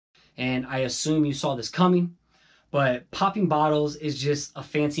and I assume you saw this coming, but popping bottles is just a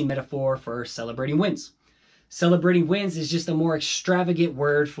fancy metaphor for celebrating wins. Celebrating wins is just a more extravagant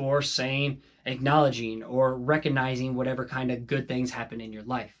word for saying, acknowledging, or recognizing whatever kind of good things happen in your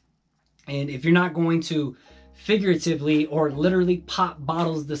life. And if you're not going to figuratively or literally pop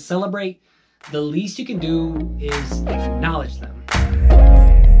bottles to celebrate, the least you can do is acknowledge them.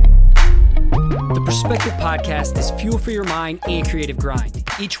 The Perspective Podcast is fuel for your mind and creative grind.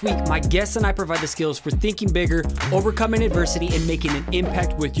 Each week, my guests and I provide the skills for thinking bigger, overcoming adversity, and making an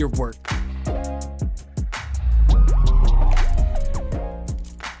impact with your work.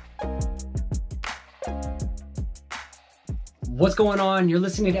 What's going on? You're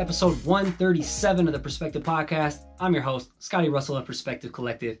listening to episode 137 of the Perspective Podcast. I'm your host, Scotty Russell of Perspective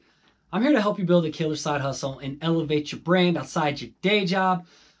Collective. I'm here to help you build a killer side hustle and elevate your brand outside your day job.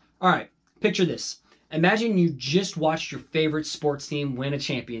 All right, picture this. Imagine you just watched your favorite sports team win a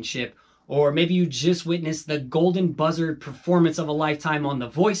championship, or maybe you just witnessed the golden buzzer performance of a lifetime on The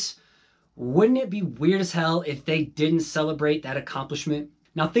Voice. Wouldn't it be weird as hell if they didn't celebrate that accomplishment?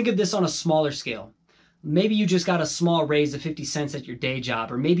 Now think of this on a smaller scale. Maybe you just got a small raise of 50 cents at your day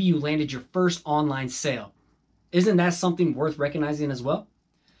job, or maybe you landed your first online sale. Isn't that something worth recognizing as well?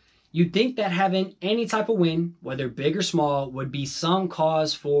 You'd think that having any type of win, whether big or small, would be some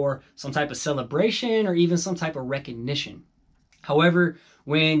cause for some type of celebration or even some type of recognition. However,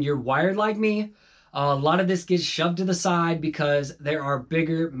 when you're wired like me, a lot of this gets shoved to the side because there are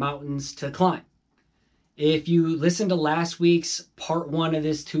bigger mountains to climb. If you listen to last week's part 1 of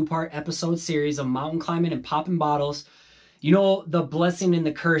this 2-part episode series of mountain climbing and popping bottles, you know the blessing and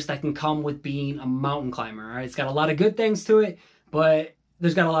the curse that can come with being a mountain climber. All right? It's got a lot of good things to it, but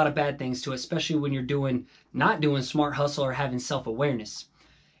there's got a lot of bad things to it, especially when you're not doing smart hustle or having self-awareness.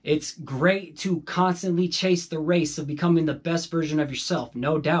 It's great to constantly chase the race of becoming the best version of yourself,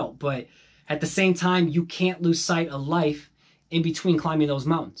 no doubt, but at the same time, you can't lose sight of life in between climbing those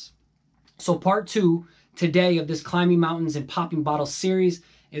mountains. So part 2 today of this Climbing Mountains and Popping Bottles series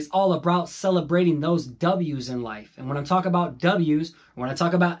is all about celebrating those W's in life. And when I'm talking about W's, or when I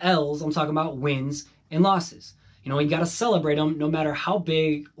talk about L's, I'm talking about wins and losses. You know, you got to celebrate them no matter how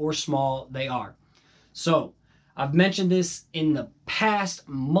big or small they are. So I've mentioned this in the past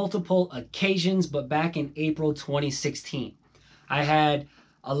multiple occasions, but back in April 2016, I had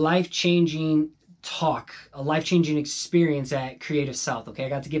a life-changing talk, a life-changing experience at Creative South. Okay, I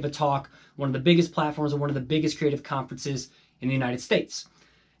got to give a talk, one of the biggest platforms and one of the biggest creative conferences in the United States.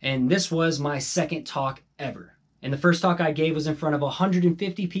 And this was my second talk ever. And the first talk I gave was in front of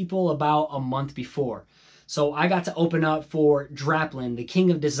 150 people about a month before. So I got to open up for Draplin, the king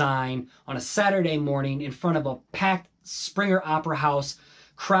of design, on a Saturday morning in front of a packed Springer Opera House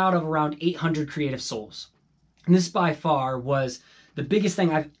crowd of around 800 creative souls. And this by far was the biggest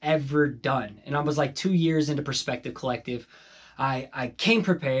thing I've ever done. And I was like 2 years into Perspective Collective. I came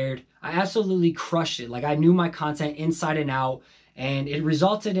prepared. I absolutely crushed it. Like I knew my content inside and out, and it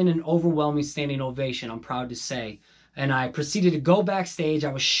resulted in an overwhelming standing ovation, I'm proud to say. And I proceeded to go backstage.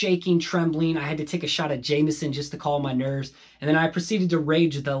 I was shaking, trembling. I had to take a shot of Jameson just to calm my nerves. And then I proceeded to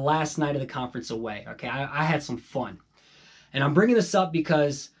rage the last night of the conference away. Okay, I had some fun. And I'm bringing this up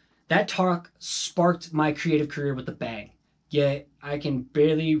because that talk sparked my creative career with a bang. Yet I can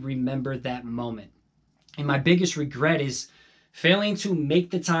barely remember that moment. And my biggest regret is failing to make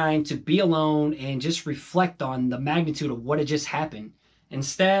the time to be alone and just reflect on the magnitude of what had just happened.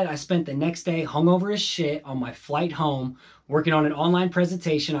 Instead, I spent the next day hungover as shit on my flight home working on an online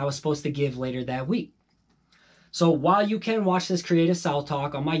presentation I was supposed to give later that week. So while you can watch this Creative South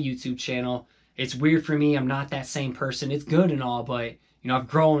talk on my YouTube channel, it's weird for me. I'm not that same person. It's good and all, but I've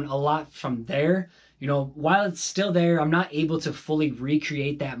grown a lot from there. While it's still there, I'm not able to fully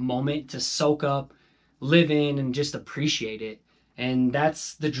recreate that moment to soak up, live in, and just appreciate it. And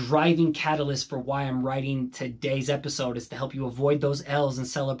that's the driving catalyst for why I'm writing today's episode, is to help you avoid those L's and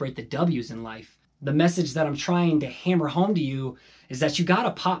celebrate the W's in life. The message that I'm trying to hammer home to you is that you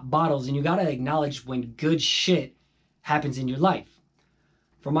gotta pop bottles and you gotta acknowledge when good shit happens in your life.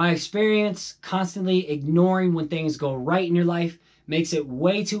 From my experience, constantly ignoring when things go right in your life makes it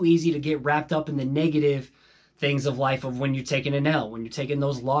way too easy to get wrapped up in the negative things of life, of when you're taking an L, when you're taking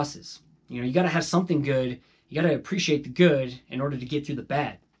those losses. You got to have something good. You got to appreciate the good in order to get through the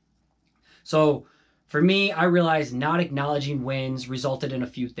bad. So for me, I realized not acknowledging wins resulted in a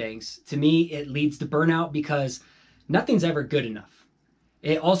few things. To me, it leads to burnout because nothing's ever good enough.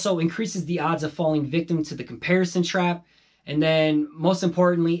 It also increases the odds of falling victim to the comparison trap. And then most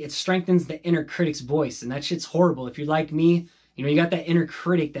importantly, it strengthens the inner critic's voice. And that shit's horrible. If you're like me, you got that inner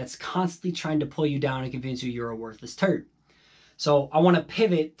critic that's constantly trying to pull you down and convince you you're a worthless turd. So I want to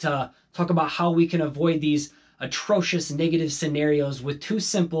pivot to talk about how we can avoid these atrocious negative scenarios with two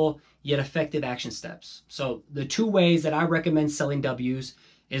simple yet effective action steps. So the two ways that I recommend selling W's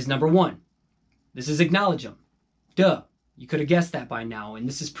is number one, this is acknowledge them. Duh, you could have guessed that by now. And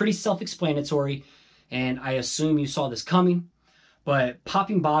this is pretty self-explanatory, and I assume you saw this coming. But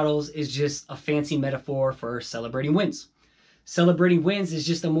popping bottles is just a fancy metaphor for celebrating wins. Celebrating wins is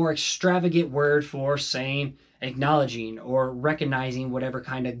just a more extravagant word for saying, acknowledging, or recognizing whatever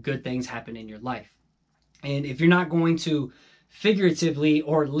kind of good things happen in your life. And if you're not going to figuratively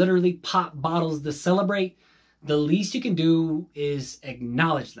or literally pop bottles to celebrate, the least you can do is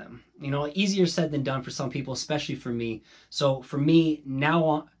acknowledge them. You know, easier said than done for some people, especially for me. So from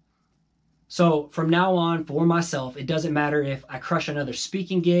now on, for myself, it doesn't matter if I crush another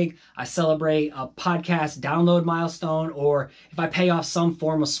speaking gig, I celebrate a podcast download milestone, or if I pay off some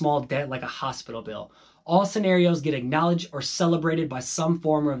form of small debt like a hospital bill. All scenarios get acknowledged or celebrated by some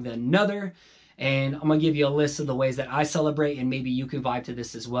form or another. And I'm going to give you a list of the ways that I celebrate, and maybe you can vibe to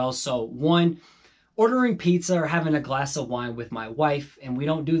this as well. So one, ordering pizza or having a glass of wine with my wife. And we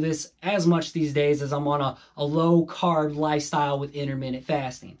don't do this as much these days as I'm on a low carb lifestyle with intermittent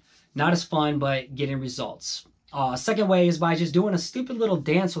fasting. Not as fun, but getting results. Second way is by just doing a stupid little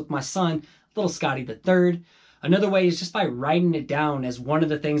dance with my son, little Scotty the third. Another way is just by writing it down as one of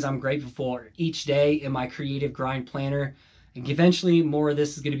the things I'm grateful for each day in my creative grind planner. And eventually more of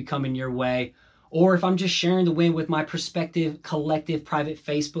this is going to be coming your way. Or if I'm just sharing the win with my prospective collective private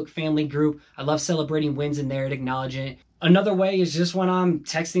Facebook family group, I love celebrating wins in there and acknowledging it. Another way is just when I'm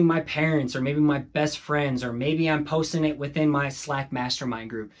texting my parents or maybe my best friends, or maybe I'm posting it within my Slack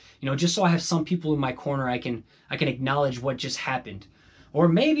mastermind group, you know, just so I have some people in my corner I can acknowledge what just happened. Or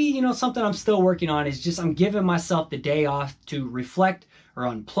maybe, you know, something I'm still working on is just I'm giving myself the day off to reflect or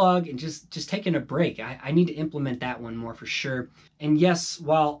unplug and just taking a break. I need to implement that one more for sure. And yes,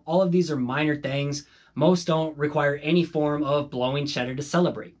 while all of these are minor things, most don't require any form of blowing cheddar to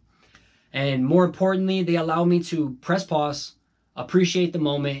celebrate. And more importantly, they allow me to press pause, appreciate the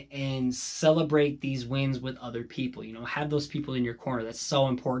moment, and celebrate these wins with other people. You know, have those people in your corner. That's so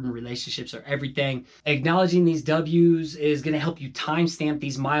important. Relationships are everything. Acknowledging these W's is going to help you timestamp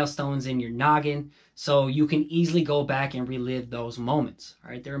these milestones in your noggin so you can easily go back and relive those moments.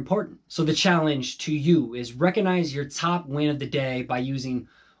 All right, they're important. So the challenge to you is recognize your top win of the day by using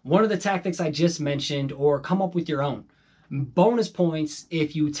one of the tactics I just mentioned, or come up with your own. Bonus points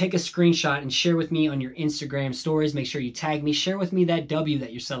if you take a screenshot and share with me on your Instagram stories. Make sure you tag me. Share with me that W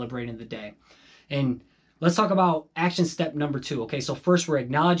that you're celebrating the day. And let's talk about action step number 2. Okay, so first we're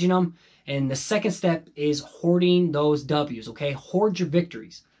acknowledging them. And the second step is hoarding those W's. Okay, hoard your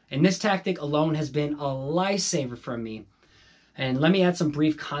victories. And this tactic alone has been a lifesaver for me. And let me add some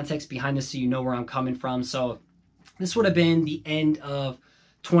brief context behind this so you know where I'm coming from. So this would have been the end of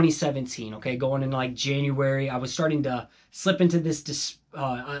 2017, okay, going into like January. I was starting to slip into this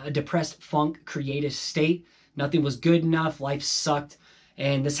a depressed funk creative state. Nothing was good enough. Life sucked.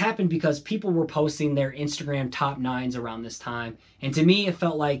 And this happened because people were posting their Instagram top 9s around this time. And to me, it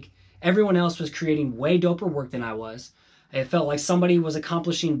felt like everyone else was creating way doper work than I was. It felt like somebody was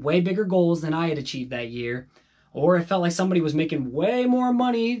accomplishing way bigger goals than I had achieved that year. Or it felt like somebody was making way more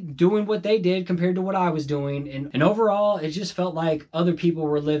money doing what they did compared to what I was doing. And overall, it just felt like other people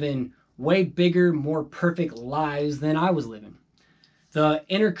were living way bigger, more perfect lives than I was living. The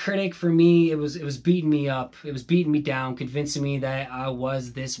inner critic for me, it was beating me up. It was beating me down, convincing me that I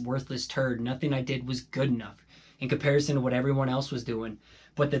was this worthless turd. Nothing I did was good enough in comparison to what everyone else was doing.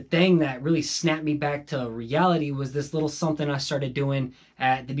 But the thing that really snapped me back to reality was this little something I started doing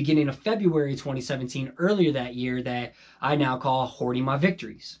at the beginning of February 2017, earlier that year, that I now call hoarding my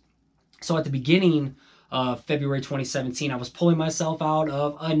victories. So at the beginning of February 2017, I was pulling myself out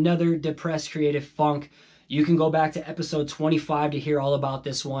of another depressed creative funk. You can go back to episode 25 to hear all about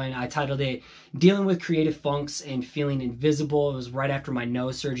this one. I titled it Dealing with Creative Funks and Feeling Invisible. It was right after my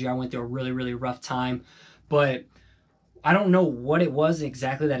nose surgery. I went through a really, really rough time. But I don't know what it was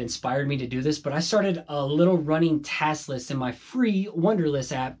exactly that inspired me to do this, but I started a little running task list in my free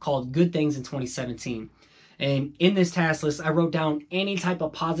Wunderlist app called Good Things in 2017. And in this task list, I wrote down any type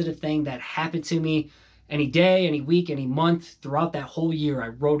of positive thing that happened to me any day, any week, any month throughout that whole year. I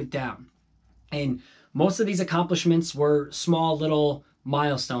wrote it down. And most of these accomplishments were small little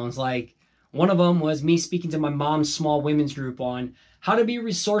milestones. Like one of them was me speaking to my mom's small women's group on how to be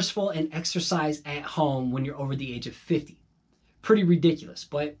resourceful and exercise at home when you're over the age of 50. Pretty ridiculous,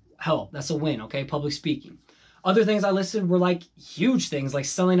 but hell, that's a win, okay? Public speaking. Other things I listed were like huge things, like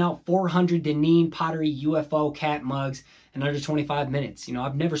selling out 400 Deneen Pottery UFO cat mugs in under 25 minutes. You know,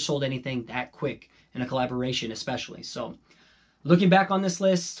 I've never sold anything that quick in a collaboration especially. So Looking back on this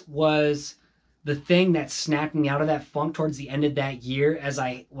list was the thing that snapped me out of that funk towards the end of that year as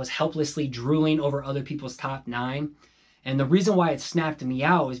I was helplessly drooling over other people's top 9. And the reason why it snapped me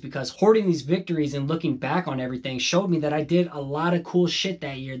out is because hoarding these victories and looking back on everything showed me that I did a lot of cool shit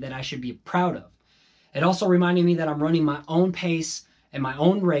that year that I should be proud of. It also reminded me that I'm running my own pace and my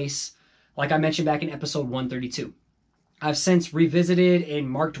own race, like I mentioned back in episode 132. I've since revisited and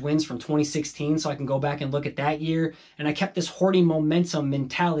marked wins from 2016 so I can go back and look at that year. And I kept this hoarding momentum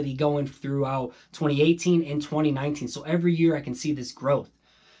mentality going throughout 2018 and 2019. So every year I can see this growth.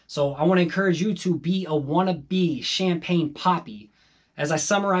 So I want to encourage you to be a wannabe Champagne Papi. As I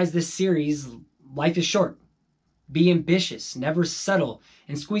summarize this series, life is short. Be ambitious, never settle,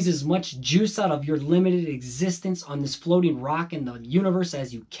 and squeeze as much juice out of your limited existence on this floating rock in the universe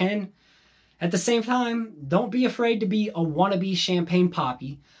as you can. At the same time, don't be afraid to be a wannabe Champagne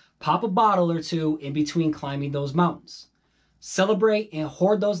Papi. Pop a bottle or two in between climbing those mountains. Celebrate and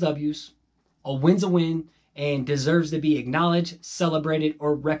hoard those W's. A win's a win and deserves to be acknowledged, celebrated,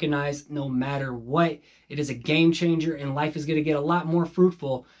 or recognized no matter what. It is a game changer and life is going to get a lot more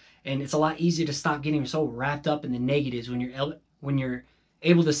fruitful, and it's a lot easier to stop getting so wrapped up in the negatives when you're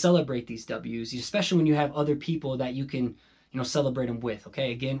able to celebrate these W's, especially when you have other people that you can celebrate them with.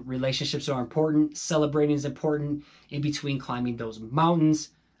 Okay, again, relationships are important. Celebrating is important in between climbing those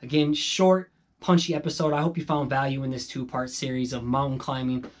mountains. Again, short, punchy episode. I hope you found value in this 2-part series of mountain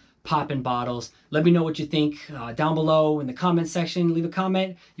climbing, popping bottles. Let me know what you think down below in the comment section. Leave a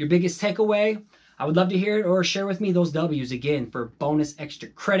comment, your biggest takeaway. I would love to hear it, or share with me those W's again for bonus extra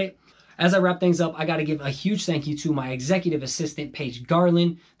credit. As I wrap things up, I got to give a huge thank you to my executive assistant, Paige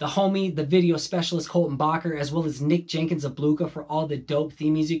Garland, the homie, the video specialist, Colton Bacher, as well as Nick Jenkins of Bluka for all the dope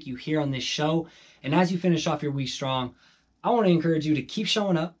theme music you hear on this show. And as you finish off your week strong, I want to encourage you to keep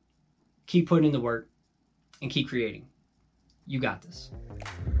showing up, keep putting in the work, and keep creating. You got this.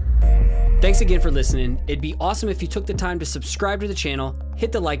 Thanks again for listening. It'd be awesome if you took the time to subscribe to the channel,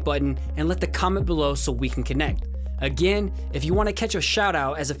 hit the like button, and let the comment below so we can connect. Again, if you want to catch a shout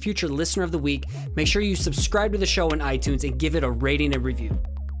out as a future listener of the week, make sure you subscribe to the show on iTunes and give it a rating and review.